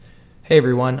Hey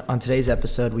everyone, on today's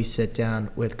episode we sit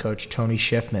down with Coach Tony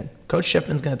Shiffman. Coach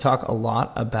Shiffman's going to talk a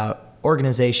lot about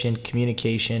organization,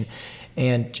 communication,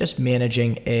 and just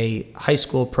managing a high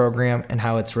school program and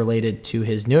how it's related to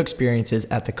his new experiences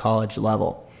at the college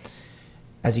level.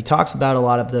 As he talks about a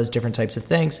lot of those different types of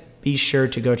things, be sure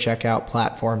to go check out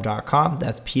platform.com,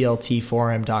 that's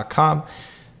pltforum.com,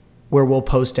 where we'll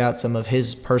post out some of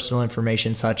his personal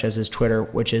information, such as his Twitter,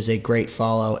 which is a great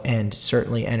follow and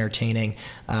certainly entertaining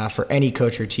for any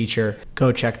coach or teacher.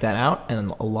 Go check that out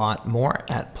and a lot more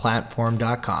at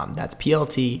platform.com. That's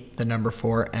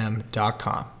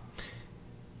PLT4M.com.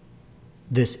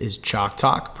 This is Chalk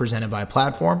Talk presented by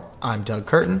Platform. I'm Doug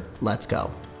Curtin. Let's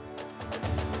go.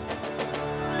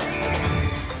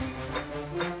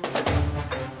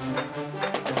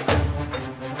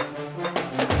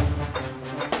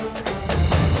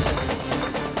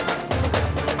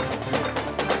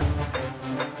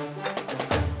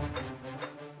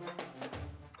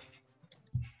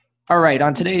 All right,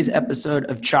 on today's episode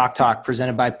of Chalk Talk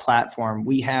presented by Platform,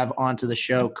 we have onto the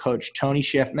show Coach Tony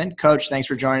Shiffman. Coach, thanks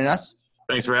for joining us.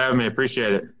 Thanks for having me.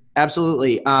 Appreciate it.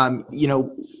 Absolutely. Coach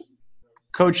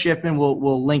Shiffman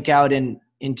will link out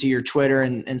into your Twitter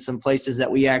and some places that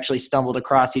we actually stumbled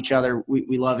across each other.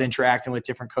 We love interacting with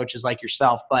different coaches like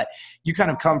yourself, but you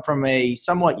kind of come from a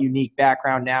somewhat unique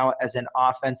background now as an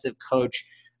offensive coach.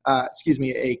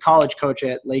 A college coach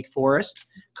at Lake Forest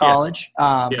College.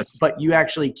 Yes. But you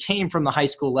actually came from the high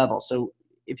school level. So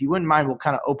if you wouldn't mind, we'll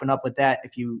kind of open up with that.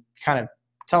 If you kind of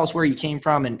tell us where you came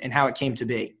from and how it came to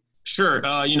be. Sure.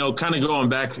 Kind of going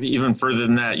back even further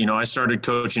than that, I started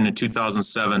coaching in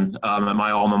 2007 at my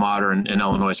alma mater in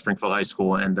Illinois, Springfield High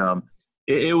School. And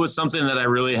it was something that I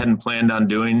really hadn't planned on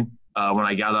doing when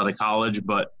I got out of college,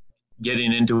 but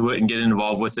getting into it and getting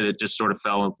involved with it, it just sort of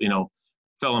fell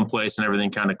in place and everything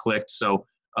kind of clicked. So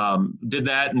did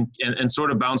that and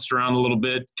sort of bounced around a little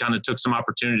bit, kind of took some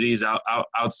opportunities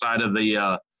outside of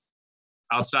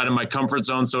my comfort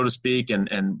zone, so to speak,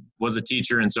 and was a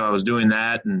teacher. And so I was doing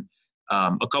that. And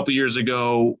a couple years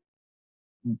ago,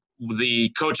 the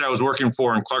coach I was working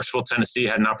for in Clarksville, Tennessee,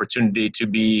 had an opportunity to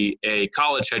be a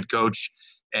college head coach.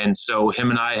 And so him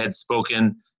and I had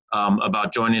spoken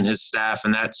about joining his staff,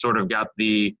 and that sort of got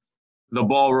the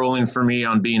ball rolling for me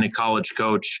on being a college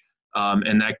coach.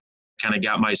 And that kind of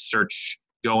got my search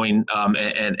going.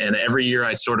 And every year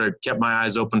I sort of kept my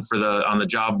eyes open on the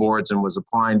job boards and was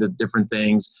applying to different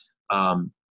things,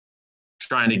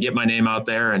 trying to get my name out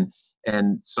there.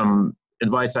 And some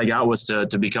advice I got was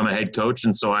to become a head coach.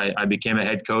 And so I became a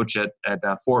head coach at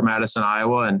Fort Madison,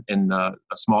 Iowa, and in a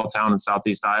small town in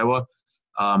Southeast Iowa,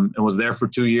 and was there for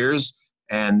 2 years.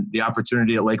 And the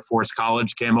opportunity at Lake Forest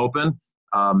College came open.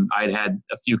 I'd had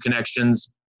a few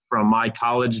connections from my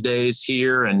college days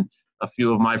here, and a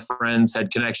few of my friends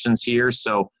had connections here.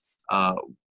 So I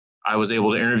was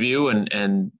able to interview and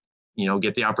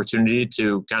get the opportunity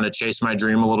to kind of chase my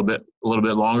dream a little bit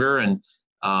longer, and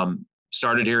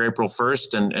started here April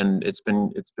 1st, and it's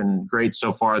been great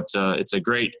so far. It's a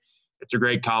great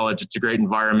college. It's a great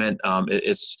environment.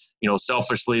 It's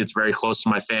selfishly, it's very close to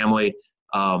my family.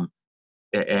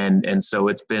 And so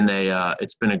it's been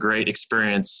a great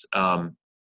experience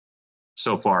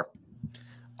so far.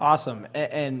 Awesome.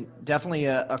 And definitely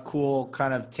a cool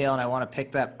kind of tale. And I want to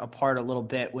pick that apart a little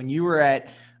bit. When you were at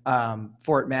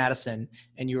Fort Madison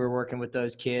and you were working with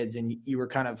those kids and you were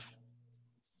kind of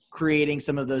creating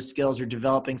some of those skills or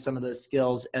developing some of those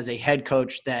skills as a head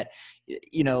coach that,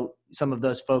 some of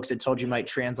those folks had told you might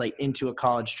translate into a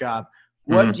college job.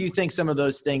 What do you think some of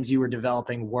those things you were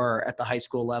developing were at the high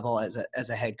school level as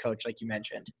a head coach, like you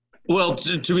mentioned? Well,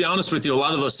 to be honest with you, a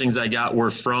lot of those things I got were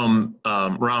from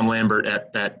Ron Lambert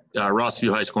at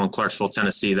Rossview High School in Clarksville,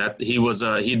 Tennessee. That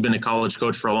he'd been a college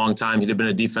coach for a long time. He'd been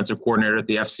a defensive coordinator at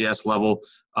the FCS level.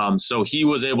 So he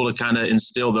was able to kind of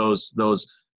instill those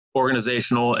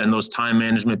organizational and those time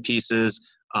management pieces.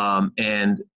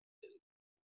 And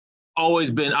I've always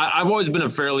been a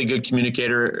fairly good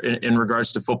communicator in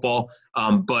regards to football.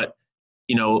 But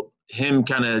him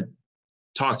kind of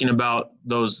talking about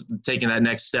taking that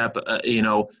next step,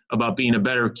 about being a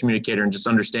better communicator and just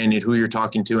understanding who you're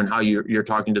talking to and how you're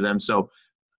talking to them. So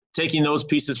taking those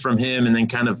pieces from him and then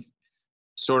kind of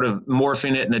sort of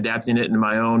morphing it and adapting it into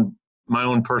my own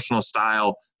personal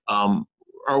style,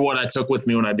 are what I took with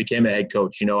me when I became a head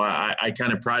coach. I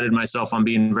kind of prided myself on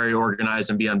being very organized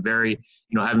and being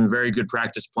having very good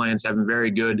practice plans, having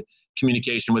very good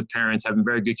communication with parents, having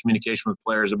very good communication with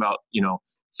players about,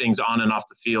 things on and off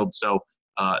the field. So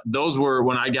those were,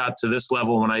 when I got to this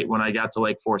level, when I got to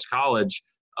Lake Forest College,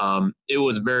 it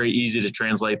was very easy to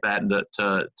translate that and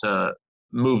to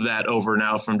move that over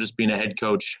now from just being a head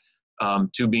coach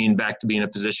to being back to being a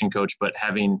position coach, but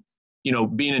having,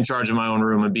 being in charge of my own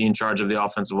room and being in charge of the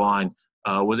offensive line,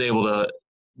 was able to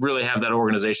really have that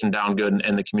organization down good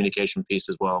and the communication piece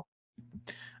as well.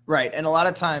 Right. And a lot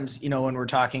of times, when we're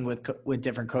talking with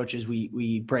different coaches,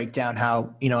 we break down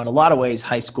how, in a lot of ways,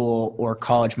 high school or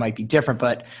college might be different.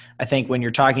 But I think when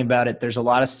you're talking about it, there's a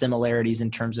lot of similarities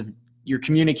in terms of you're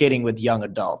communicating with young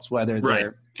adults, whether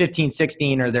they're 15,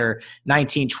 16, or they're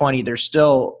 19, 20, there's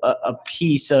still a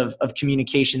piece of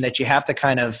communication that you have to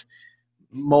kind of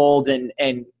mold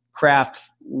and craft,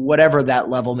 whatever that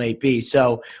level may be.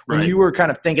 So when you were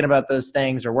kind of thinking about those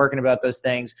things or working about those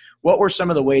things, what were some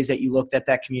of the ways that you looked at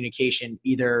that communication,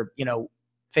 either,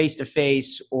 face to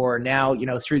face or now,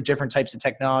 through different types of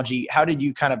technology? How did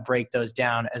you kind of break those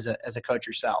down as a coach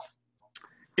yourself?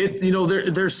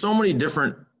 There's so many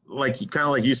different, like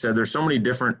you said, there's so many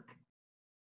different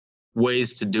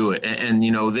ways to do it. And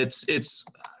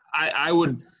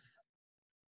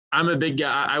I'm a big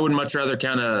guy. I would much rather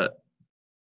kind of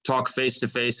talk face to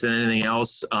face than anything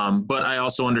else. But I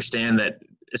also understand that,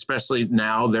 especially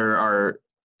now, there are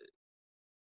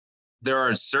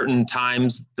certain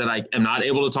times that I am not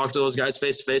able to talk to those guys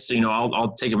face to face. So,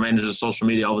 I'll take advantage of social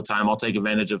media all the time. I'll take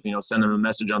advantage of, send them a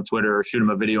message on Twitter or shoot them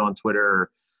a video on Twitter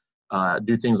or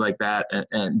do things like that.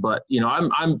 But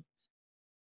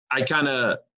I kind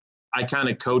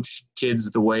of coach kids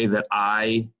the way that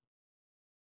I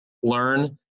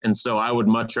learn. And so I would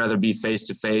much rather be face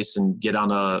to face and get on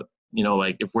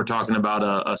like if we're talking about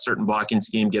a certain blocking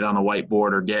scheme, get on a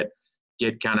whiteboard or get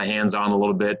kind of hands on a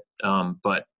little bit.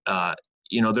 But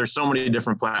there's so many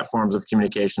different platforms of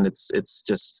communication. It's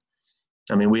just,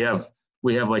 we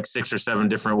have like 6 or 7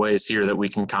 different ways here that we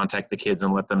can contact the kids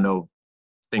and let them know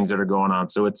things that are going on.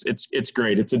 So it's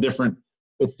great. It's different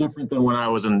than when I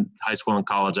was in high school and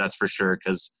college. That's for sure.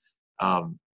 Cause,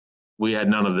 we had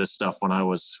none of this stuff when I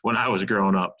was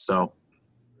growing up. So.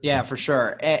 Yeah, for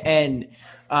sure. And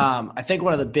I think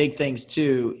one of the big things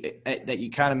too, that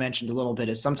you kind of mentioned a little bit,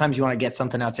 is sometimes you want to get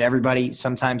something out to everybody.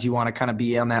 Sometimes you want to kind of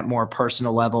be on that more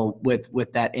personal level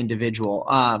with that individual.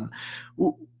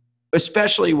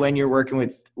 Especially when you're working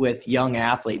with young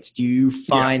athletes, do you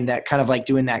find that kind of like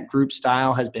doing that group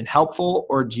style has been helpful,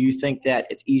 or do you think that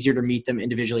it's easier to meet them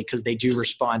individually because they do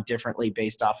respond differently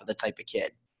based off of the type of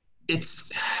kid?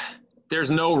 There's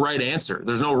no right answer.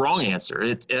 There's no wrong answer.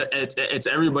 It's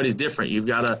everybody's different. You've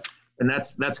got to, and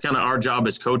that's kind of our job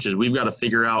as coaches. We've got to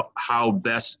figure out how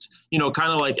best,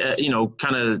 kind of like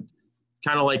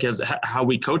as how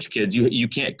we coach kids. You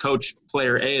can't coach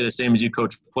player A the same as you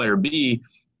coach player B.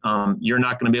 You're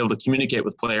not going to be able to communicate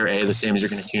with player A the same as you're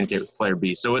going to communicate with player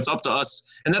B. So it's up to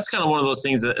us. And that's kind of one of those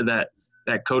things that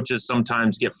coaches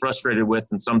sometimes get frustrated with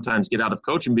and sometimes get out of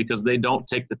coaching because they don't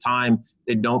take the time,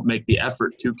 they don't make the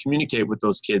effort to communicate with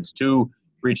those kids, to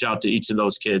reach out to each of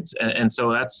those kids. And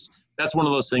so that's one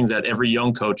of those things that every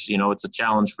young coach, it's a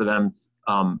challenge for them.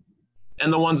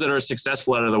 And the ones that are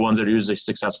successful are the ones that are usually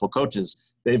successful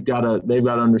coaches. They've got to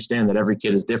understand that every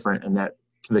kid is different and that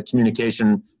the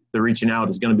communication, the reaching out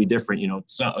is going to be different.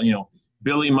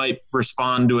 Billy might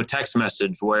respond to a text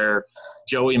message where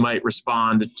Joey might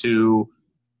respond to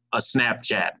a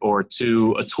Snapchat or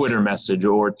to a Twitter message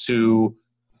or to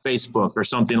Facebook or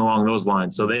something along those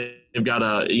lines. So they've got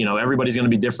to, everybody's going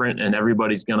to be different and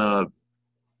everybody's going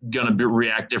to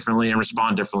react differently and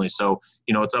respond differently. So,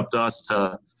 it's up to us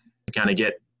to kind of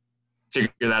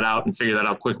figure that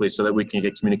out quickly so that we can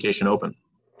get communication open.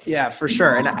 Yeah, for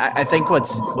sure. And I think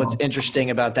what's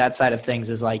interesting about that side of things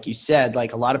is, like you said,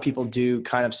 like a lot of people do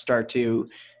kind of start to,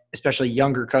 especially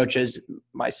younger coaches,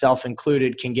 myself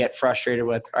included, can get frustrated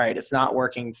with, all right, it's not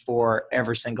working for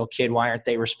every single kid. Why aren't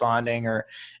they responding?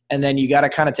 And then you got to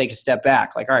kind of take a step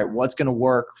back. Like, all right, what's going to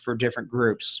work for different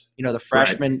groups? The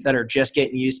freshmen that are just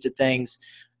getting used to things,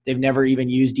 they've never even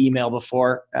used email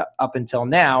before up until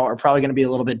now, are probably going to be a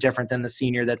little bit different than the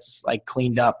senior that's like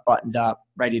cleaned up, buttoned up,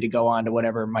 ready to go on to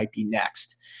whatever might be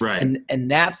next. Right. And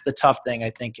that's the tough thing,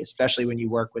 I think, especially when you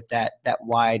work with that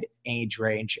wide age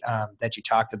range that you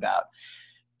talked about.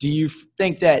 Do you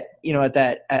think that,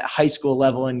 at high school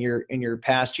level in your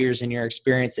past years, in your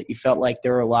experience, that you felt like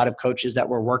there were a lot of coaches that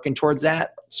were working towards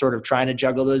that, sort of trying to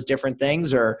juggle those different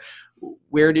things, or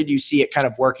where did you see it kind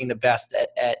of working the best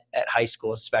at high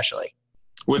school, especially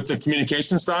with the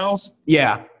communication styles?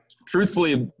 Yeah.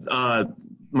 Truthfully,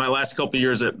 my last couple of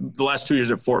years the last 2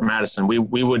 years at Fort Madison, we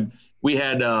were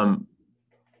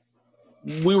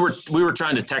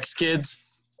trying to text kids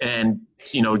and,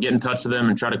 get in touch with them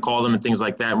and try to call them and things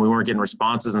like that. And we weren't getting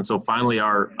responses. And so finally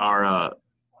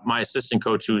my assistant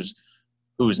coach, who's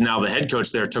now the head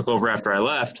coach there, took over after I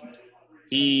left.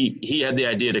 he had the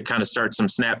idea to kind of start some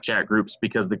Snapchat groups,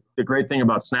 because the great thing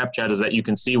about Snapchat is that you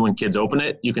can see when kids open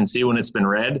it, you can see when it's been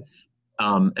read.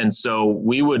 And so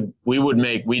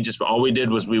all we did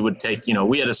was we would take,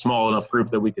 we had a small enough group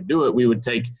that we could do it. We would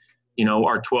take,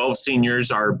 our 12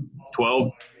 seniors, our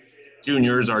 12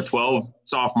 juniors, our 12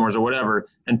 sophomores or whatever,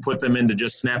 and put them into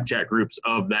just Snapchat groups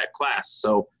of that class.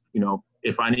 So,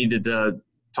 if I needed to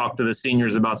talk to the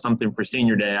seniors about something for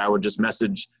senior day, I would just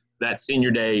message that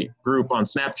senior day group on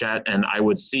Snapchat, and I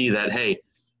would see that, hey,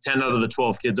 10 out of the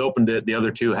 12 kids opened it, the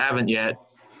other 2 haven't yet,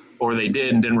 or they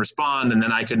did and didn't respond. And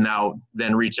then I could now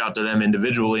then reach out to them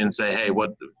individually and say, hey,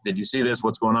 what did you see this?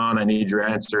 What's going on? I need your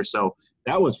answer. So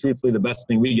that was truthfully the best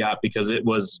thing we got, because it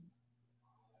was,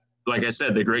 like I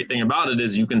said, the great thing about it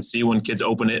is you can see when kids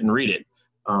open it and read it.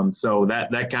 So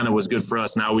that kind of was good for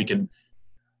us. Now we can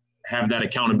have that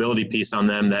accountability piece on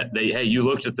them, that hey, you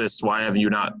looked at this. Why have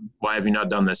you not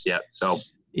done this yet? So.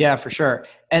 Yeah, for sure.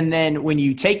 And then when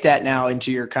you take that now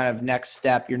into your kind of next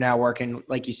step, you're now working,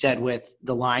 like you said, with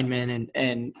the linemen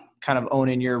and kind of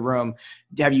owning your room.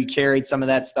 Have you carried some of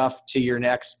that stuff to your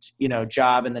next,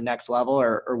 job and the next level,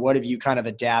 or what have you kind of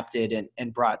adapted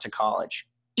and brought to college?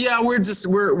 Yeah, we're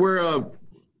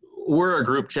a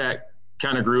group chat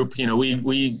kind of group.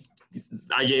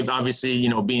 I gave, obviously,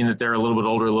 being that they're a little bit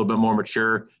older, a little bit more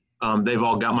mature, they've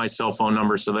all got my cell phone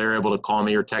number, so they're able to call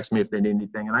me or text me if they need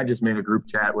anything. And I just made a group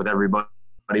chat with everybody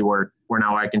where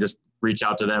now I can just reach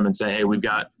out to them and say, hey, we've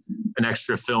got an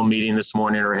extra film meeting this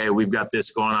morning, or hey, we've got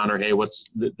this going on, or hey,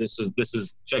 this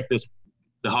is check this,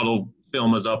 the huddle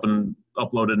film is up and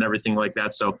uploaded and everything like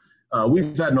that. So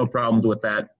we've had no problems with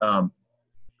that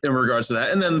in regards to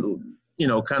that. And then,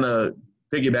 kind of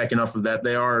piggybacking off of that,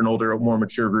 they are an older, more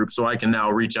mature group, so I can now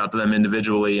reach out to them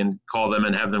individually and call them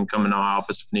and have them come into my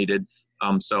office if needed.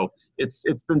 So it's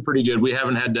been pretty good. I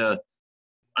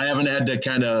haven't had to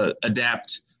kind of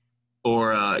adapt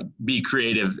or be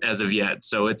creative as of yet.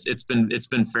 So it's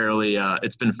been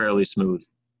fairly smooth.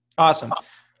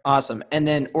 Awesome. And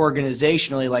then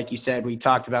organizationally, like you said, we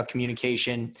talked about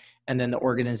communication and then the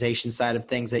organization side of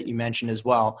things that you mentioned as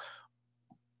well.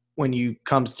 When you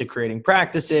comes to creating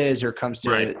practices or comes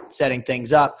to setting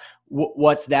things up,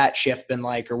 what's that shift been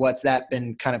like, or what's that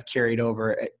been kind of carried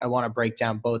over? I want to break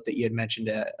down both that you had mentioned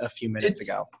a few minutes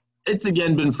ago. It's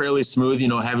again been fairly smooth,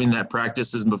 having that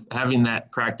practice in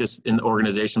the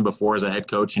organization before as a head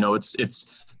coach.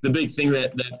 It's the big thing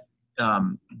that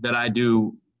I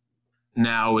do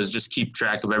now is just keep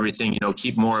track of everything,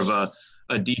 keep more of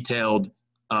a detailed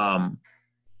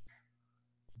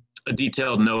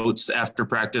notes after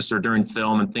practice or during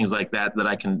film and things like that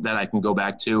I can go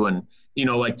back to. And,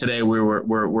 like today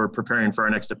we're preparing for our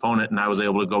next opponent, and I was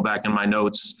able to go back in my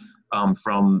notes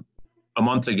from a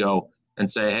month ago and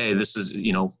say, hey, this is,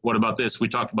 what about this? We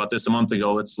talked about this a month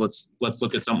ago. Let's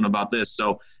look at something about this.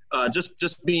 So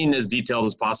just being as detailed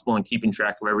as possible and keeping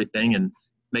track of everything and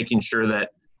making sure that,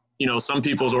 some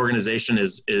people's organization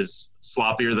is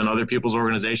sloppier than other people's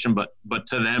organization, but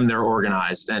to them, they're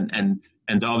organized, and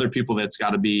to other people, that's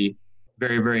got to be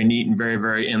very, very neat and very,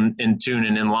 very in tune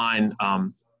and in line,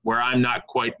 where I'm not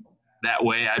quite that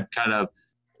way. I'm kind of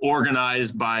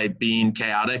organized by being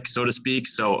chaotic, so to speak.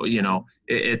 So, and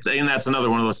that's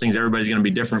another one of those things. Everybody's going to be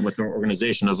different with their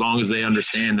organization. As long as they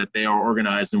understand that they are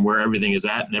organized and where everything is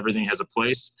at and everything has a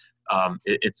place,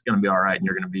 it's going to be all right. And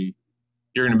you're going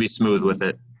to be smooth with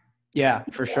it. Yeah,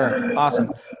 for sure.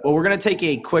 Awesome. Well, we're going to take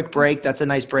a quick break. That's a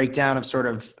nice breakdown of sort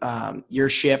of your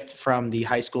shift from the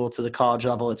high school to the college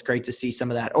level. It's great to see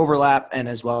some of that overlap, and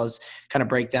as well as kind of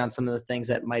break down some of the things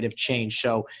that might have changed.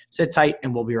 So sit tight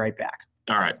and we'll be right back.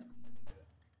 All right.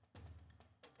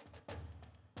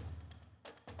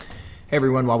 Hey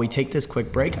everyone, while we take this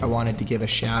quick break, I wanted to give a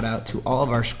shout out to all of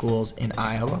our schools in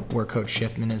Iowa, where Coach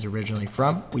Shiffman is originally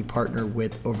from. We partner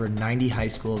with over 90 high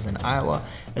schools in Iowa,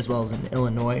 as well as in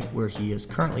Illinois, where he is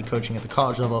currently coaching at the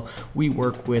college level. We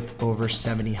work with over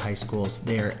 70 high schools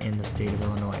there in the state of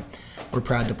Illinois. We're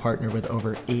proud to partner with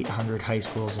over 800 high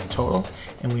schools in total,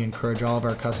 and we encourage all of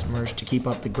our customers to keep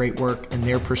up the great work in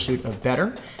their pursuit of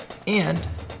better. And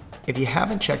if you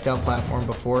haven't checked out Platform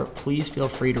before, please feel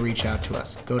free to reach out to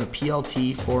us. Go to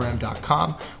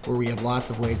pltforum.com, where we have lots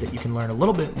of ways that you can learn a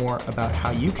little bit more about how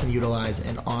you can utilize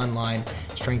an online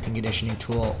strength and conditioning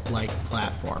tool like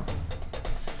Platform.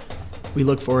 We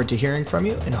look forward to hearing from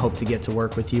you and hope to get to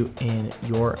work with you in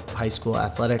your high school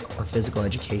athletic or physical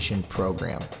education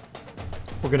program.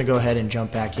 We're going to go ahead and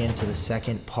jump back into the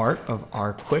second part of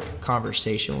our quick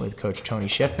conversation with Coach Tony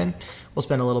Shiffman. We'll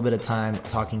spend a little bit of time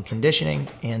talking conditioning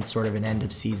and sort of an end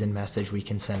of season message we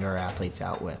can send our athletes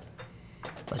out with.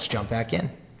 Let's jump back in.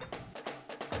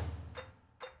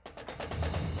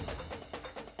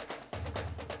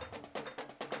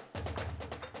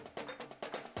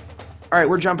 All right,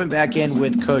 we're jumping back in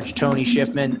with Coach Tony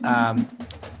Shiffman.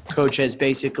 Coach has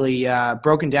basically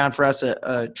broken down for us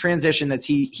a transition that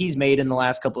he's made in the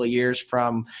last couple of years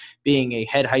from being a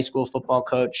head high school football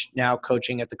coach, now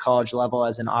coaching at the college level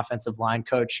as an offensive line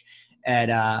coach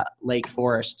at Lake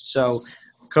Forest. So,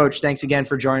 Coach, thanks again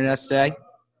for joining us today.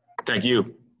 Thank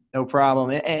you. No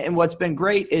problem. And what's been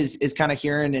great is kind of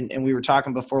hearing, and we were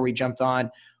talking before we jumped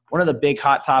on, one of the big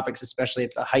hot topics, especially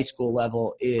at the high school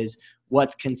level, is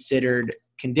what's considered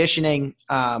conditioning,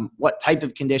 what type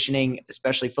of conditioning,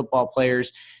 especially football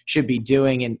players, should be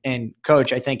doing. And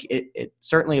Coach, I think it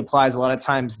certainly applies. A lot of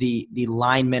times the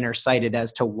linemen are cited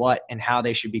as to what and how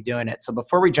they should be doing it. So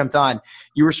before we jumped on,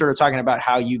 you were sort of talking about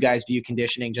how you guys view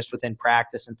conditioning just within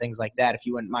practice and things like that. If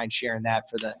you wouldn't mind sharing that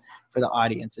for the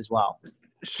audience as well.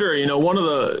 Sure. One of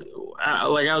the,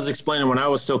 like I was explaining when I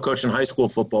was still coaching high school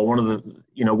football, one of the,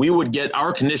 we would get,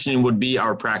 our conditioning would be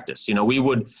our practice.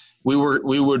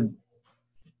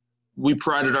 We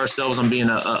prided ourselves on being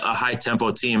a high tempo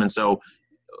team. And so,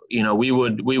 we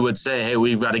would say, hey,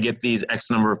 we've got to get these X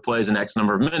number of plays in X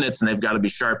number of minutes, and they've got to be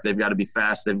sharp. They've got to be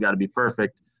fast. They've got to be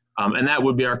perfect. And that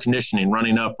would be our conditioning,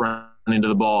 running up, running to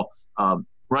the ball,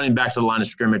 running back to the line of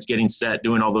scrimmage, getting set,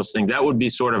 doing all those things. That would be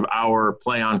sort of our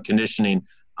play on conditioning,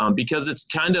 because it's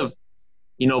kind of,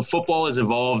 football has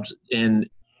evolved in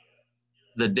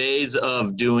the days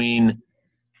of doing,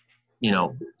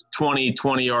 20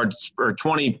 yards or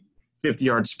 20,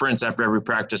 50-yard sprints after every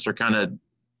practice are kind of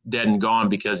dead and gone,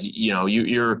 because,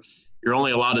 you're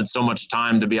only allotted so much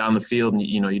time to be on the field, and,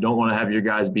 you don't want to have your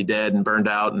guys be dead and burned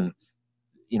out. And,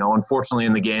 unfortunately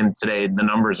in the game today, the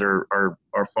numbers are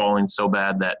falling so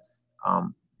bad that,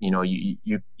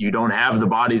 you don't have the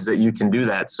bodies that you can do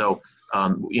that. So,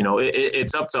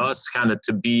 it's up to us kind of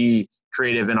to be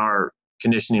creative in our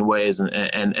conditioning ways.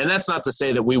 And that's not to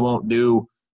say that we won't do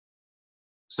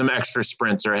some extra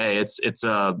sprints, or, hey,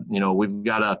 we've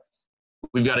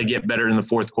got to get better in the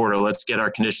fourth quarter. Let's get our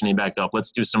conditioning back up.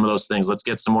 Let's do some of those things. Let's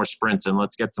get some more sprints and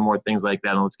let's get some more things like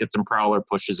that. And let's get some prowler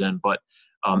pushes in. But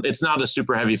it's not a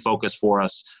super heavy focus for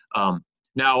us.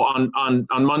 Now on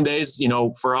Mondays,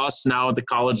 for us now at the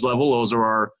college level, those are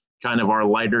our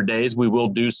lighter days. We will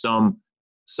do some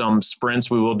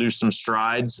sprints. We will do some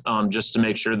strides, just to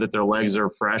make sure that their legs are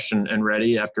fresh and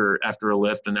ready after a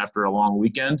lift and after a long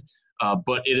weekend.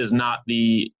 But it is not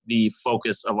the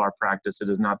focus of our practice. It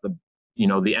is not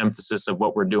the emphasis of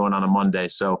what we're doing on a Monday.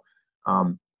 So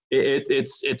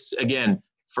it's again,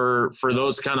 for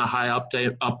those kind of high up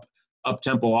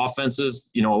tempo offenses,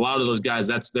 a lot of those guys,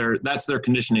 that's their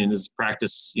conditioning is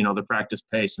practice, the practice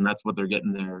pace, and that's what they're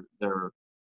getting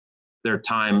their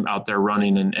time out there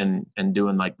running and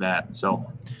doing like that.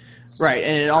 So. Right.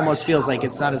 And it almost feels like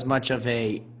it's not as much of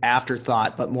a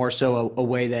afterthought, but more so a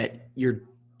way that you're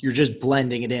just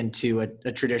blending it into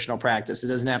a traditional practice. It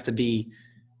doesn't have to be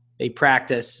a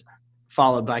practice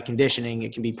followed by conditioning.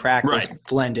 It can be practice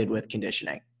blended with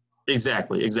conditioning.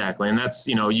 Exactly. And that's,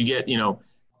 you get,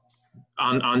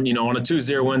 on a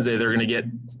Tuesday or Wednesday, they're going to get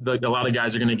a lot of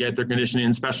guys are going to get their conditioning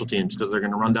in special teams, because they're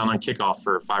going to run down on kickoff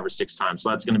for 5 or 6 times. So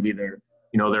that's going to be their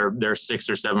 6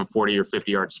 or 7 40 or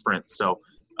 50-yard sprints. So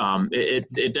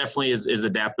it definitely is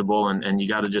adaptable, and you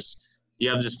got to just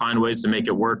find ways to make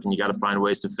it work, and you got to find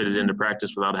ways to fit it into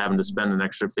practice without having to spend an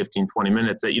extra 15, 20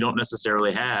 minutes that you don't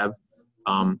necessarily have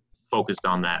focused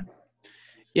on that.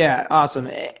 Yeah.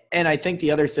 Awesome. And I think the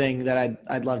other thing that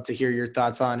I'd love to hear your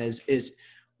thoughts on is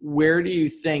where do you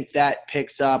think that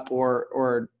picks up,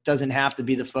 or doesn't have to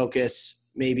be the focus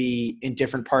maybe in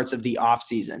different parts of the off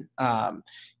season?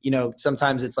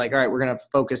 Sometimes it's like, all right, we're going to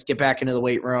focus, get back into the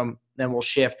weight room. Then we'll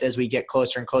shift as we get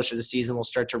closer and closer to the season. We'll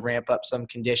start to ramp up some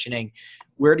conditioning.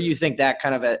 Where do you think that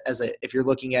kind of if you're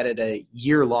looking at it a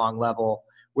year-long level,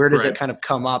 where does it kind of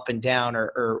come up and down,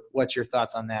 or what's your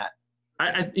thoughts on that?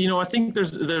 I think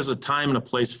there's a time and a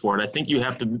place for it. I think you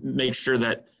have to make sure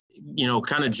that,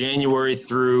 kind of January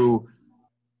through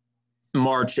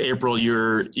March, April,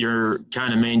 you're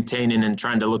kind of maintaining and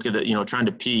trying to look at it, trying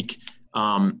to peak.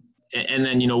 And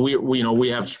then, we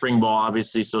have spring ball,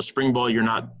 obviously. So spring ball, you're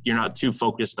not too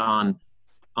focused on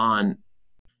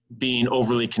being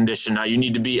overly conditioned. Now you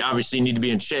need to be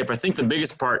in shape. I think the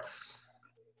biggest part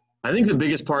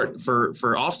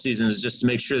for off season is just to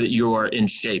make sure that you are in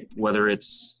shape, whether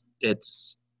it's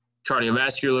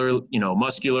cardiovascular,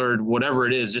 muscular, whatever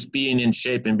it is, just being in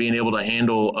shape and being able to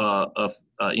handle a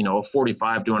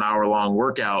 45 to an hour long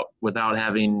workout without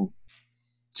having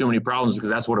too many problems, because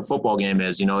that's what a football game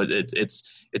is.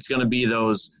 It's going to be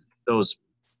those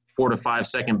 4 to 5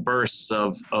 second bursts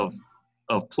of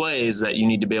plays that you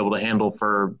need to be able to handle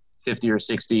for 50 or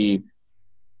 60,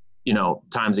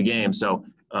 times a game. So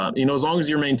as long as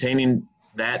you're maintaining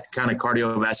that kind of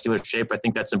cardiovascular shape, I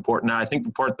think that's important. Now, I think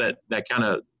the part that kind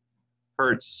of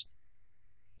hurts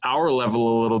our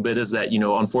level a little bit is that,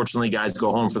 unfortunately guys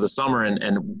go home for the summer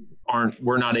and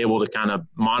we're not able to kind of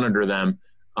monitor them,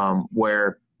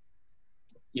 where,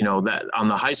 that on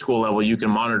the high school level, you can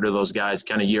monitor those guys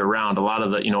kind of year round. A lot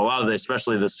of the,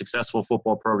 especially the successful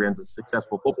football programs, the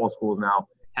successful football schools now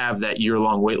have that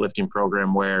year-long weightlifting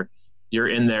program where you're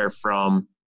in there from,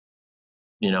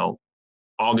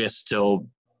 August till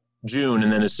June.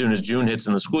 And then as soon as June hits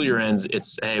and the school year ends,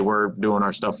 it's, hey, we're doing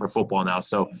our stuff for football now.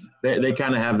 So they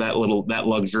kind of have that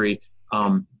luxury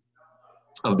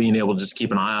of being able to just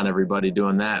keep an eye on everybody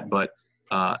doing that. But,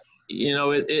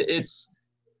 it's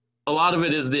a lot of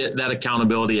it is that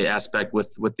accountability aspect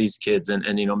with these kids and,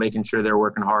 making sure they're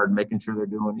working hard, making sure they're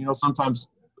doing,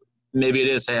 sometimes maybe it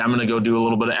is, hey, I'm going to go do a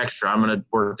little bit of extra. I'm going to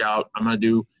work out. I'm going to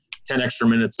do 10 extra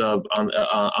minutes on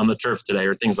the turf today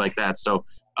or things like that. So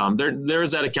there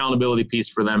is that accountability piece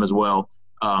for them as well.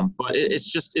 But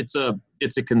it's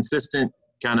a consistent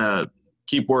kind of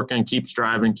keep working, keep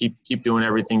striving, keep doing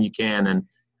everything you can.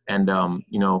 And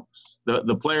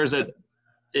the players that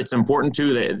it's important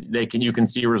to, you can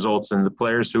see results, and the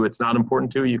players who it's not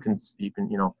important to,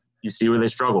 you see where they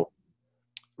struggle.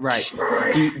 Right.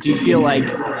 Do you feel like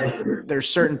there's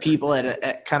certain people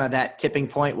at kind of that tipping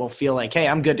point will feel like, hey,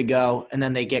 I'm good to go, and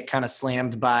then they get kind of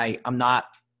slammed by, I'm not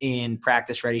in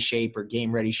practice ready shape or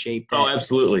game ready shape? Oh,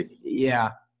 absolutely.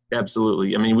 Yeah.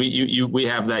 Absolutely. I mean, we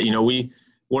have that,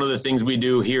 one of the things we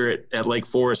do here at Lake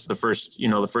Forest, the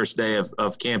first day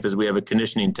of camp is we have a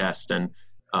conditioning test, and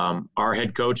our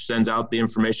head coach sends out the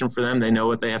information for them. They know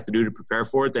what they have to do to prepare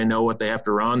for it. They know what they have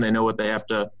to run. They know what they have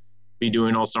to be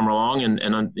doing all summer long. And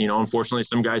unfortunately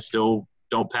some guys still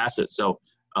don't pass it. So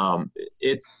there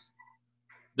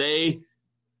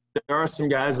are some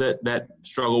guys that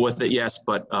struggle with it. Yes.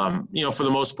 But for the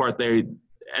most part,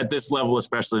 at this level,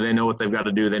 especially, they know what they've got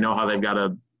to do. They know how they've got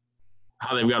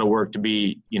to work to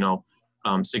be,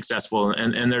 successful,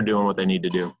 and they're doing what they need to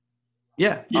do.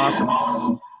 Yeah.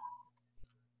 Awesome.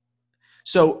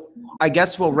 So I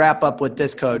guess we'll wrap up with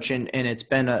this, Coach, and it's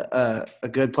been a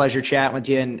good pleasure chatting with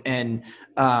you, and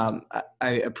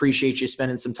I appreciate you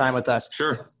spending some time with us.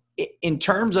 Sure. In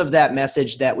terms of that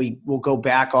message that we will go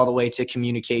back all the way to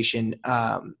communication,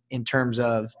 in terms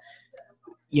of,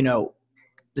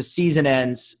 the season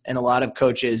ends and a lot of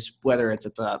coaches, whether it's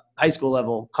at the high school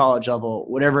level, college level,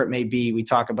 whatever it may be, we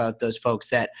talk about those folks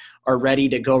that are ready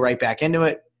to go right back into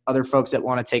it, other folks that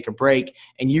want to take a break,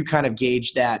 and you kind of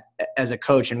gauge that as a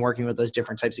coach and working with those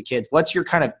different types of kids. What's your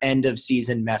kind of end of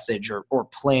season message or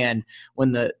plan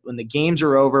when the games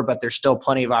are over, but there's still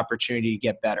plenty of opportunity to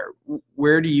get better?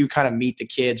 Where do you kind of meet the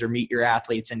kids or meet your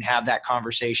athletes and have that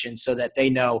conversation so that they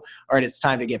know, all right, it's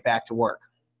time to get back to work?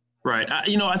 Right.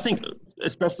 I think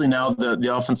especially now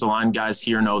the offensive line guys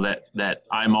here know that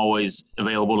I'm always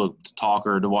available to talk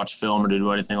or to watch film or to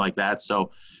do anything like that. So,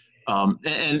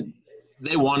 and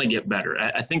they want to get better.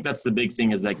 I think that's the big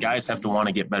thing, is that guys have to want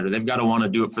to get better. They've got to want to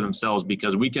do it for themselves,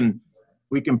 because we can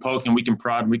poke and we can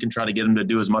prod and we can try to get them to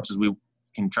do as much as we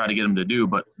can try to get them to do.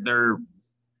 But they're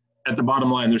at the bottom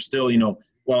line, they're still,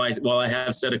 while I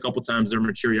have said a couple times they're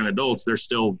mature young adults, they're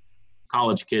still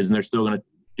college kids and they're still going to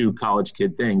do college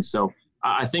kid things. So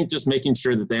I think just making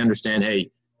sure that they understand, hey,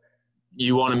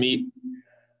 you want to meet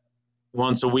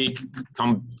once a week,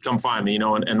 come find me,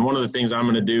 and one of the things I'm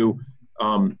going to do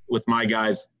with my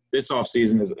guys this off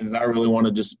season is I really want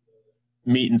to just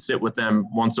meet and sit with them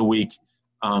once a week,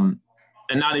 and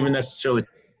not even necessarily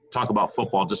talk about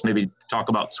football, just maybe talk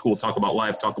about school, talk about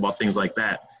life, talk about things like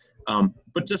that.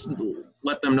 But just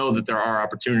let them know that there are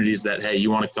opportunities that, hey,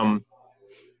 you want to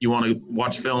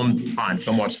watch film, fine,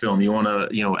 come watch film. You want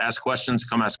to, ask questions,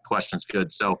 come ask questions.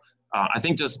 Good. So I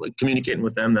think just communicating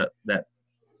with them that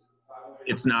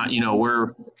it's not,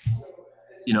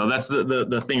 that's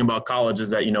the thing about college, is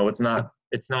that,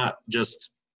 it's not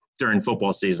just during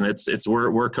football season. It's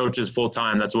we're coaches full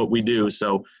time. That's what we do.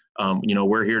 So,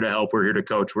 we're here to help. We're here to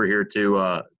coach. We're here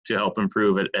to help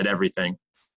improve at everything.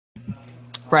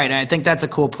 Right. And I think that's a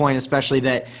cool point, especially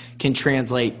that can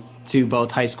translate to both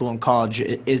high school and college,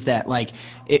 is that, like,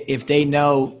 if they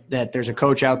know that there's a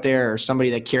coach out there or somebody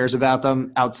that cares about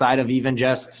them outside of even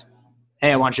just,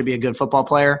 hey, I want you to be a good football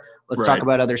player, let's talk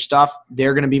about other stuff,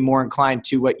 they're going to be more inclined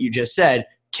to what you just said,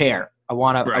 care.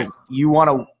 You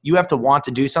have to want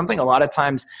to do something. A lot of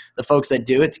times the folks that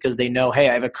do it's because they know, hey,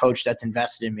 I have a coach that's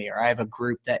invested in me, or I have a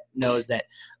group that knows that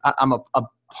I'm a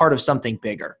part of something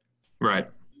bigger. Right.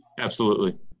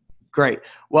 Absolutely. Great.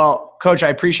 Well, Coach, I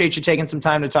appreciate you taking some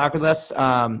time to talk with us.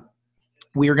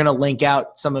 We are going to link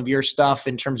out some of your stuff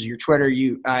in terms of your Twitter.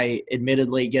 I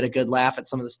admittedly get a good laugh at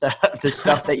some of the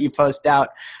stuff that you post out.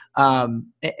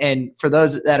 And for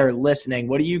those that are listening,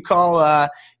 what do you call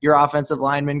your offensive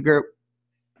lineman group?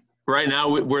 Right now,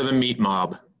 we're the meat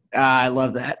mob. I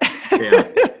love that.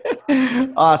 Yeah.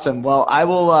 Awesome. Well, I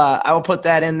will put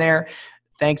that in there.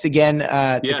 Thanks again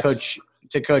to Yes. Coach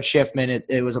Shiffman.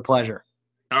 It was a pleasure.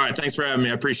 All right. Thanks for having me.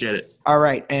 I appreciate it. All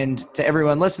right. And to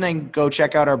everyone listening, go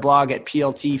check out our blog at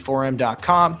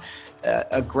pltforum.com.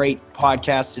 A great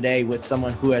podcast today with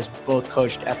someone who has both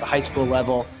coached at the high school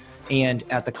level and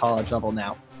at the college level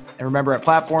now. And remember, at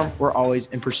Platform, we're always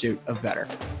in pursuit of better.